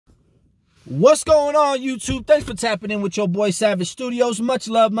What's going on, YouTube? Thanks for tapping in with your boy Savage Studios. Much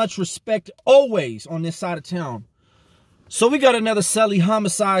love, much respect always on this side of town. So we got another Celly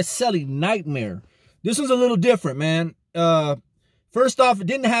homicide, Celly nightmare. This one's a little different, man. First off, it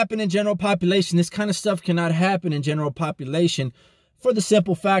didn't happen in general population. This kind of stuff cannot happen in general population for the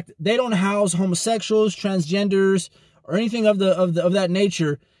simple fact they don't house homosexuals, transgenders, or anything of that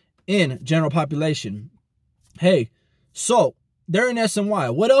nature in general population. Hey, so they're in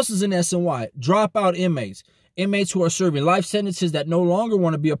SNY. What else is in SNY? Dropout inmates. Inmates who are serving life sentences that no longer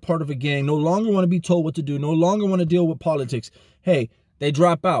want to be a part of a gang, no longer want to be told what to do, no longer want to deal with politics. Hey, they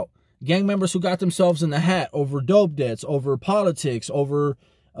drop out. Gang members who got themselves in the hat over dope debts, over politics, over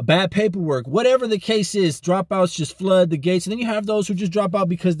bad paperwork, whatever the case is, dropouts just flood the gates. And then you have those who just drop out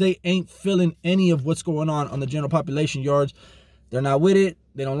because they ain't feeling any of what's going on the general population yards. They're not with it.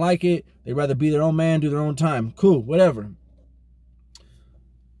 They don't like it. They'd rather be their own man, do their own time. Cool, whatever.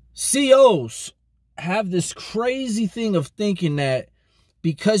 COs have this crazy thing of thinking that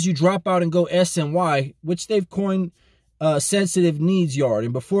because you drop out and go SNY, which they've coined sensitive needs yard,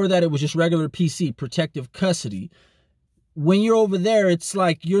 and before that it was just regular PC, protective custody. When you're over there, it's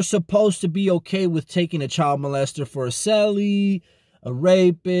like you're supposed to be okay with taking a child molester for a Celly, a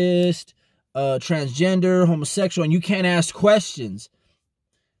rapist, a transgender, homosexual, and you can't ask questions.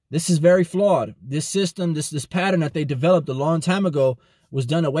 This is very flawed. This system, this pattern that they developed a long time ago was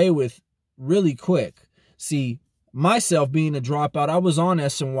done away with really quick. See, myself being a dropout, I was on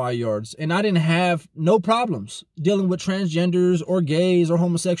SNY yards and I didn't have no problems dealing with transgenders or gays or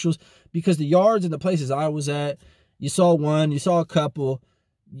homosexuals because the yards and the places I was at, you saw one, you saw a couple,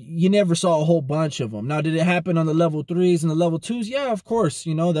 you never saw a whole bunch of them. Now, did it happen on the level 3s and the level 2s? Yeah, of course.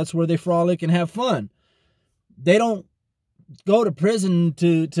 You know, that's where they frolic and have fun. They don't go to prison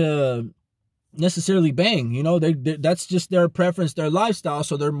to necessarily bang, you know, that's just their preference, their lifestyle,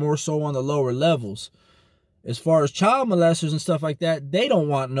 so they're more so on the lower levels. As far as child molesters and stuff like that, they don't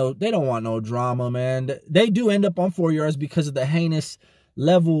want no drama, man. They do end up on 4 yards because of the heinous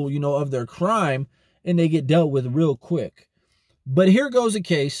level, you know, of their crime, and they get dealt with real quick. But here goes a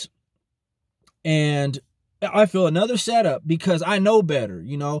case, and I feel another setup because I know better,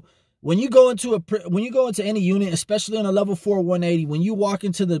 you know. When you go into any unit, especially on a level 4 180, when you walk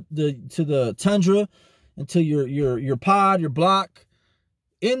into the tundra, into your pod, your block,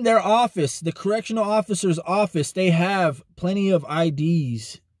 in their office, the correctional officer's office, they have plenty of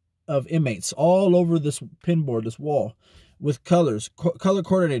IDs of inmates all over this pinboard, this wall, with colors, color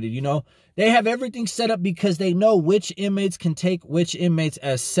coordinated, you know. They have everything set up because they know which inmates can take which inmates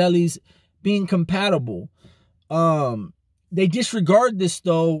as Cellys, being compatible. They disregard this,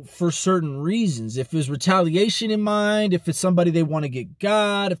 though, for certain reasons. If there's retaliation in mind, if it's somebody they want to get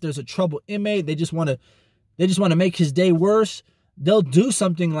got, if there's a troubled inmate, they just want to make his day worse, they'll do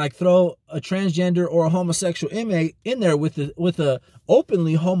something like throw a transgender or a homosexual inmate in there with a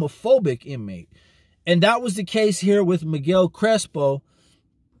openly homophobic inmate. And that was the case here with Miguel Crespo,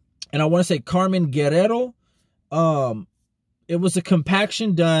 and I want to say Carmen Guerrero. It was a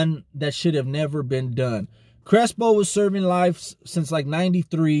compaction done that should have never been done. Crespo was serving life since like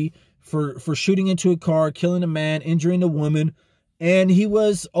 93 for shooting into a car, killing a man, injuring a woman, and he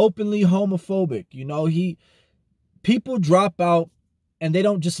was openly homophobic. You know, people drop out and they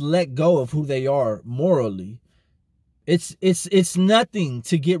don't just let go of who they are morally. It's nothing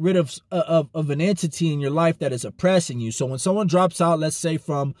to get rid of an entity in your life that is oppressing you. So when someone drops out, let's say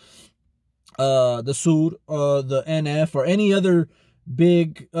from the SUD or the NF or any other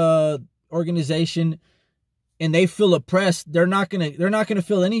big organization, and they feel oppressed, they're not gonna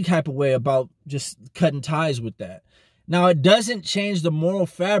feel any type of way about just cutting ties with that. Now, it doesn't change the moral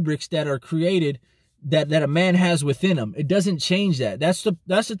fabrics that are created that a man has within him. It doesn't change that. That's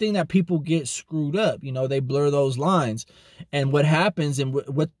the thing that people get screwed up. You know, they blur those lines, and what happens and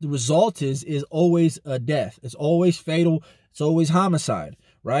what the result is always a death. It's always fatal. It's always homicide,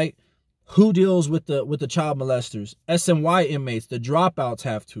 right? Who deals with the child molesters? SNY inmates. The dropouts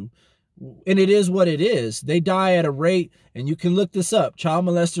have to. And it is what it is. They die at a rate, and you can look this up. Child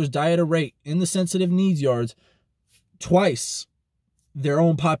molesters die at a rate in the sensitive needs yards twice their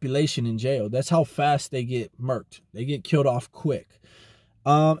own population in jail. That's how fast they get murked. They get killed off quick.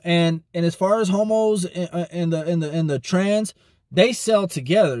 And as far as homos and the trans, they sell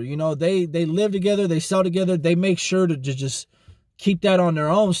together. You know, they live together. They sell together. They make sure to just keep that on their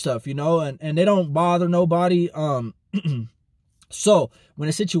own stuff. You know, and they don't bother nobody. So when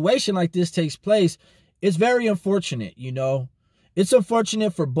a situation like this takes place, it's very unfortunate, you know. It's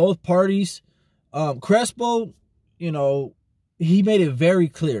unfortunate for both parties. Crespo, you know, he made it very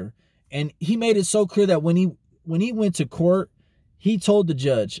clear. And he made it so clear that when he went to court, He told the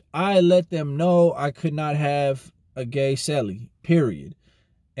judge, I let them know I could not have a gay Celly, period.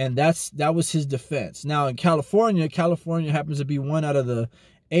 And that was his defense. Now in California happens to be one out of the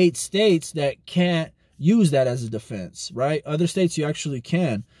 8 states that can't use that as a defense, right? Other states you actually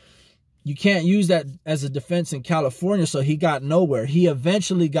can. You can't use that as a defense in California, so he got nowhere. He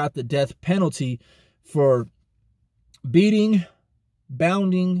eventually got the death penalty for beating,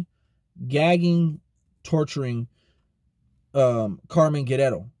 bounding, gagging, torturing Carmen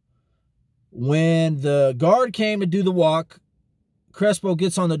Guerrero. When the guard came to do the walk, Crespo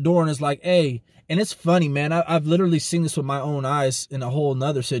gets on the door and is like, hey, and it's funny, man. I've literally seen this with my own eyes in a whole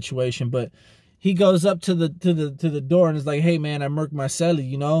nother situation, but he goes up to the door and is like, hey, man, I murked my Celly,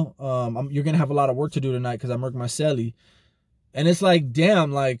 you know? You're going to have a lot of work to do tonight because I murked my Celly. And it's like,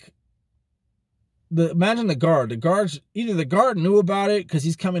 damn, like, imagine the guard. The guards, either the guard knew about it because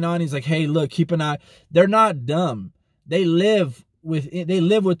he's coming on. He's like, hey, look, keep an eye. They're not dumb. They live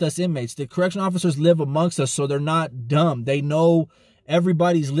with us inmates. The correction officers live amongst us, so they're not dumb. They know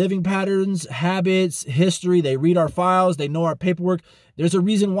everybody's living patterns, habits, history. They read our files. They know our paperwork. There's a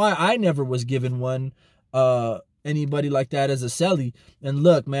reason why I never was given one, anybody like that as a Celly. And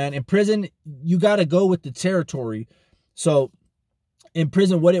look, man, in prison, you got to go with the territory. So in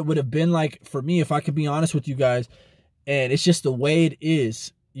prison, what it would have been like for me, if I could be honest with you guys, and it's just the way it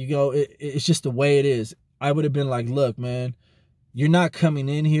is, you go, it's just the way it is. I would have been like, look, man, you're not coming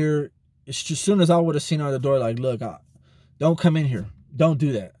in here. It's just, as soon as I would have seen her at the door, like, look, don't come in here. Don't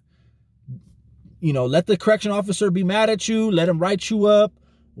do that. You know, let the correction officer be mad at you. Let him write you up.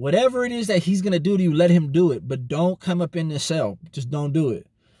 Whatever it is that he's going to do to you, let him do it. But don't come up in this cell. Just don't do it.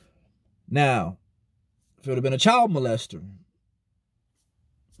 Now, if it would have been a child molester,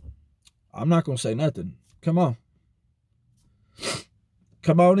 I'm not going to say nothing. Come on.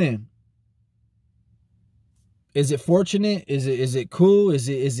 Come on in. Is it fortunate? Is it cool? Is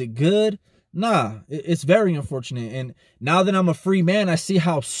it good? Nah, it's very unfortunate. And now that I'm a free man, I see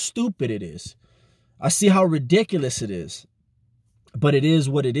how stupid it is. I see how ridiculous it is. But it is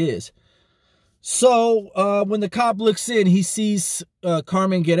what it is. So when the cop looks in, he sees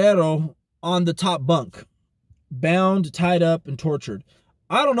Carmen Guerrero on the top bunk, bound, tied up, and tortured.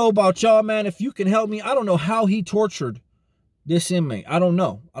 I don't know about y'all, man. If you can help me, I don't know how he tortured this inmate. I don't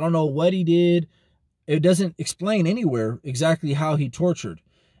know. I don't know what he did. It doesn't explain anywhere exactly how he tortured.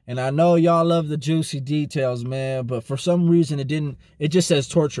 And I know y'all love the juicy details, man, but for some reason it just says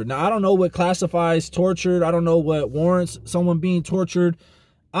tortured. Now, I don't know what classifies tortured. I don't know what warrants someone being tortured.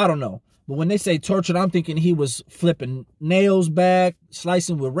 I don't know. But when they say tortured, I'm thinking he was flipping nails back,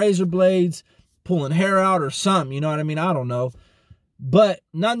 slicing with razor blades, pulling hair out or something. You know what I mean? I don't know. But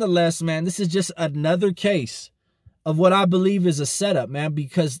nonetheless, man, this is just another case of what I believe is a setup, man,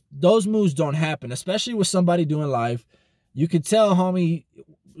 because those moves don't happen, especially with somebody doing life. You could tell, homie,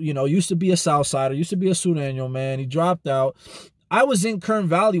 you know, used to be a Southsider, used to be a Sureño, man. He dropped out. I was in Kern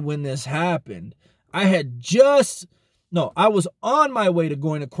Valley when this happened. I was on my way to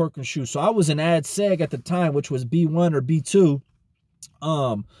going to Cork and Shoe. So I was in Ad Seg at the time, which was B1 or B2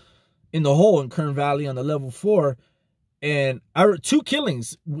 in the hole in Kern Valley on the level 4. And two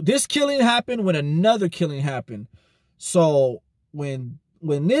killings. This killing happened when another killing happened. So when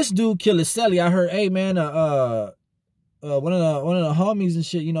this dude killed his Celly, I heard, hey man, one of the homies and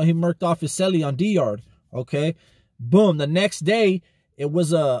shit, you know, he murked off his Celly on D-Yard. Okay. Boom. The next day, it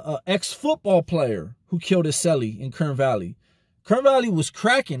was a ex-football player who killed his Celly in Kern Valley. Kern Valley was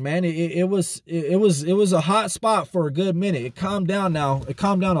cracking, man. It was a hot spot for a good minute. It calmed down now. It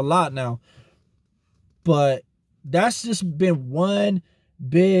calmed down a lot now. But that's just been one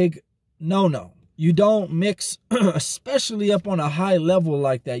big no-no. You don't mix, especially up on a high level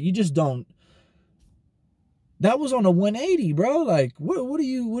like that. You just don't. That was on a 180, bro. Like, what are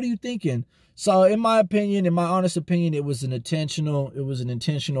you thinking? So, in my opinion, in my honest opinion, it was an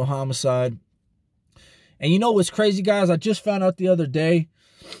intentional homicide. And you know what's crazy, guys? I just found out the other day.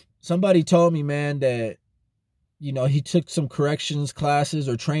 Somebody told me, man, that, you know, he took some corrections classes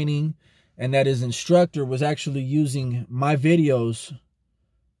or training, and that his instructor was actually using my videos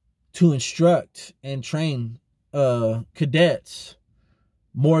to instruct and train cadets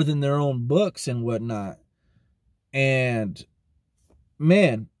more than their own books and whatnot. And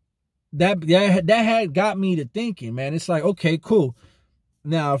man, that had got me to thinking, man. It's like, okay, cool.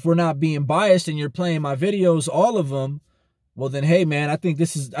 Now, if we're not being biased and you're playing my videos, all of them, well then, hey man, I think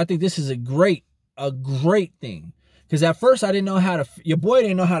this is a great thing. Because at first I didn't know your boy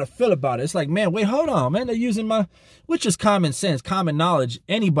didn't know how to feel about it. It's like, man, wait, hold on, man. They're using which is common sense, common knowledge.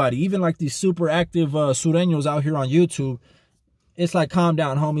 Anybody, even like these super active Sureños out here on YouTube, it's like, calm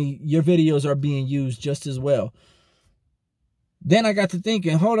down, homie. Your videos are being used just as well. Then I got to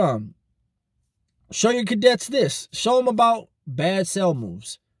thinking, hold on. Show your cadets this. Show them about bad cell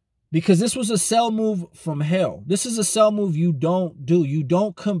moves. Because this was a cell move from hell. This is a cell move you don't do. You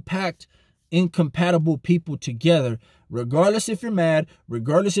don't compact incompatible people together, regardless if you're mad,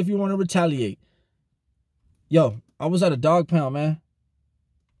 regardless if you want to retaliate. Yo, I was at a dog pound, man.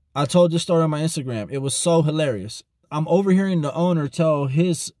 I told this story on my Instagram. It was so hilarious. I'm overhearing the owner tell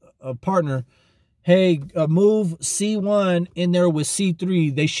his partner, hey, move C1 in there with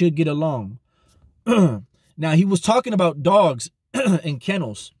C3. They should get along. Now, he was talking about dogs and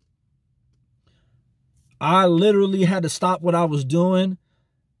kennels. I literally had to stop what I was doing.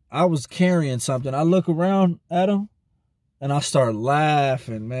 I was carrying something. I look around at him and I start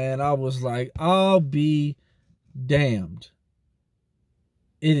laughing, man. I was like, I'll be damned.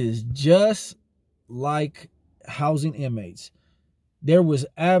 It is just like housing inmates. There was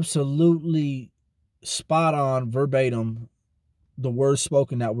absolutely spot on verbatim the words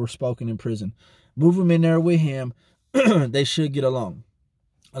spoken that were spoken in prison. Move them in there with him. They should get along.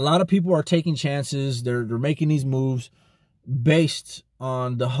 A lot of people are taking chances. They're making these moves based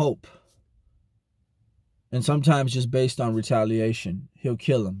on the hope. And sometimes just based on retaliation. He'll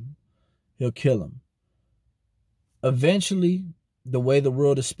kill him. He'll kill him. Eventually, the way the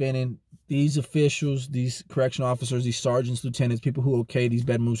world is spinning, these officials, these correctional officers, these sergeants, lieutenants, people who okay these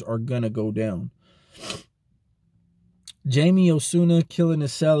bad moves are going to go down. Jamie Osuna killing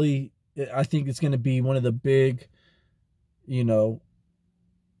his Celly, I think it's going to be one of the big, the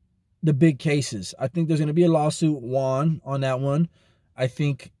big cases. I think there's going to be a lawsuit won on that one. I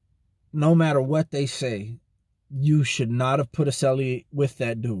think no matter what they say, you should not have put a Celly with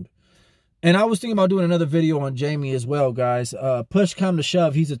that dude. And I was thinking about doing another video on Jamie as well, guys. Push come to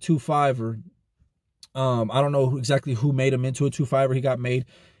shove, he's a 2-5er. I don't know exactly who made him into a 2-5er. He got made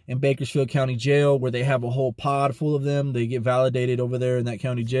in Bakersfield County Jail, where they have a whole pod full of them. They get validated over there in that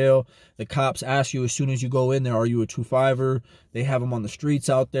county jail. The cops ask you as soon as you go in there, are you a 2-5er? They have them on the streets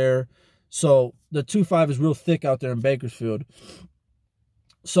out there. So the 2-5 is real thick out there in Bakersfield.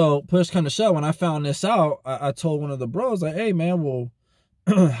 So push come to shove, when I found this out, I told one of the bros, like, hey, man, well,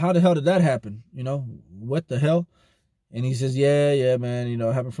 how the hell did that happen? What the hell? And he says, yeah, man,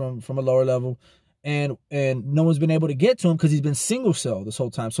 it happened from a lower level. And no one's been able to get to him because he's been single cell this whole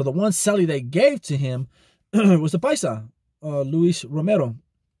time. So the one Celly they gave to him was the Paisa, Luis Romero.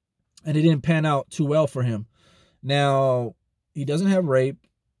 And it didn't pan out too well for him. Now, he doesn't have rape.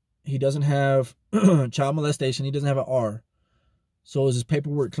 He doesn't have child molestation. He doesn't have an R. So is his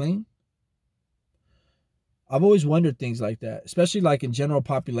paperwork clean? I've always wondered things like that, especially like in general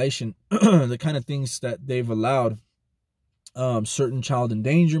population, the kind of things that they've allowed, certain child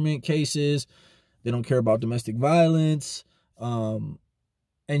endangerment cases. They don't care about domestic violence. And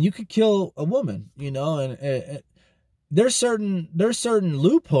you could kill a woman, and there's certain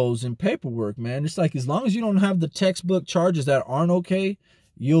loopholes in paperwork, man. It's like, as long as you don't have the textbook charges that aren't okay,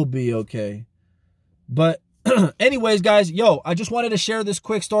 you'll be okay. But anyways, guys, I just wanted to share this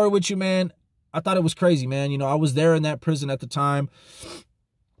quick story with you, man. I thought it was crazy, man. I was there in that prison at the time,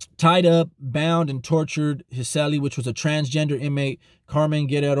 tied up, bound, and tortured his Celly, which was a transgender inmate, Carmen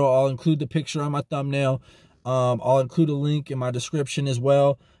Guerrero. I'll include the picture on my thumbnail. I'll include a link in my description as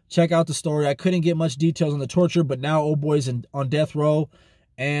well. Check out the story. I couldn't get much details on the torture, but now old boy's on death row,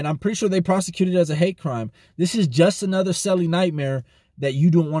 and I'm pretty sure they prosecuted it as a hate crime. This is just another Celly nightmare that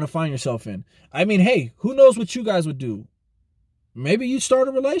you don't want to find yourself in. I mean, hey, who knows what you guys would do? Maybe you start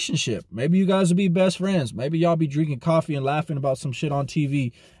a relationship. Maybe you guys will be best friends. Maybe y'all be drinking coffee and laughing about some shit on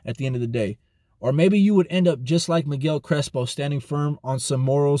TV at the end of the day. Or maybe you would end up just like Miguel Crespo, standing firm on some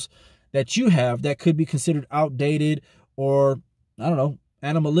morals that you have that could be considered outdated or, I don't know,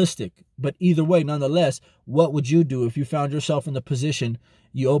 animalistic. But either way, nonetheless, what would you do if you found yourself in the position?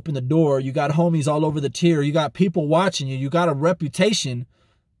 You open the door, you got homies all over the tier, you got people watching you, you got a reputation,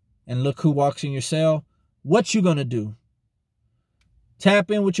 and look who walks in your cell. What you gonna do?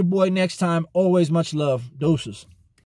 Tap in with your boy next time. Always much love. Deuces.